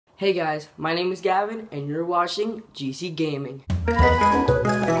Hey guys, my name is Gavin and you're watching GC Gaming.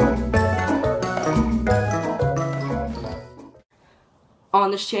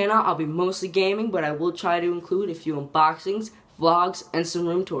 On this channel, I'll be mostly gaming, but I will try to include a few unboxings, vlogs, and some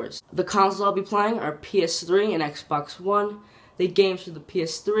room tours. The consoles I'll be playing are PS3 and Xbox One. The games for the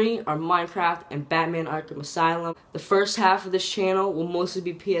PS3 are Minecraft and Batman Arkham Asylum. The first half of this channel will mostly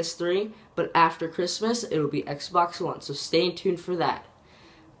be PS3, but after Christmas, it will be Xbox One, so stay tuned for that.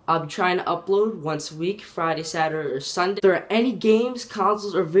 I'll be trying to upload once a week, Friday, Saturday, or Sunday. If there are any games,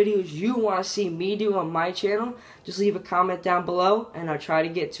 consoles, or videos you want to see me do on my channel, just leave a comment down below and I'll try to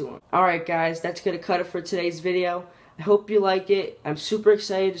get to them. Alright guys, that's going to cut it for today's video. I hope you like it. I'm super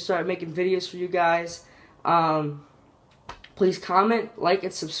excited to start making videos for you guys. Please comment, like,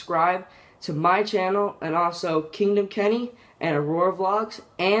 and subscribe to my channel and also Kingdom Kenny and Aurora Vlogs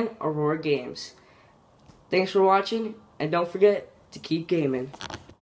and Aurora Games. Thanks for watching and don't forget to keep gaming.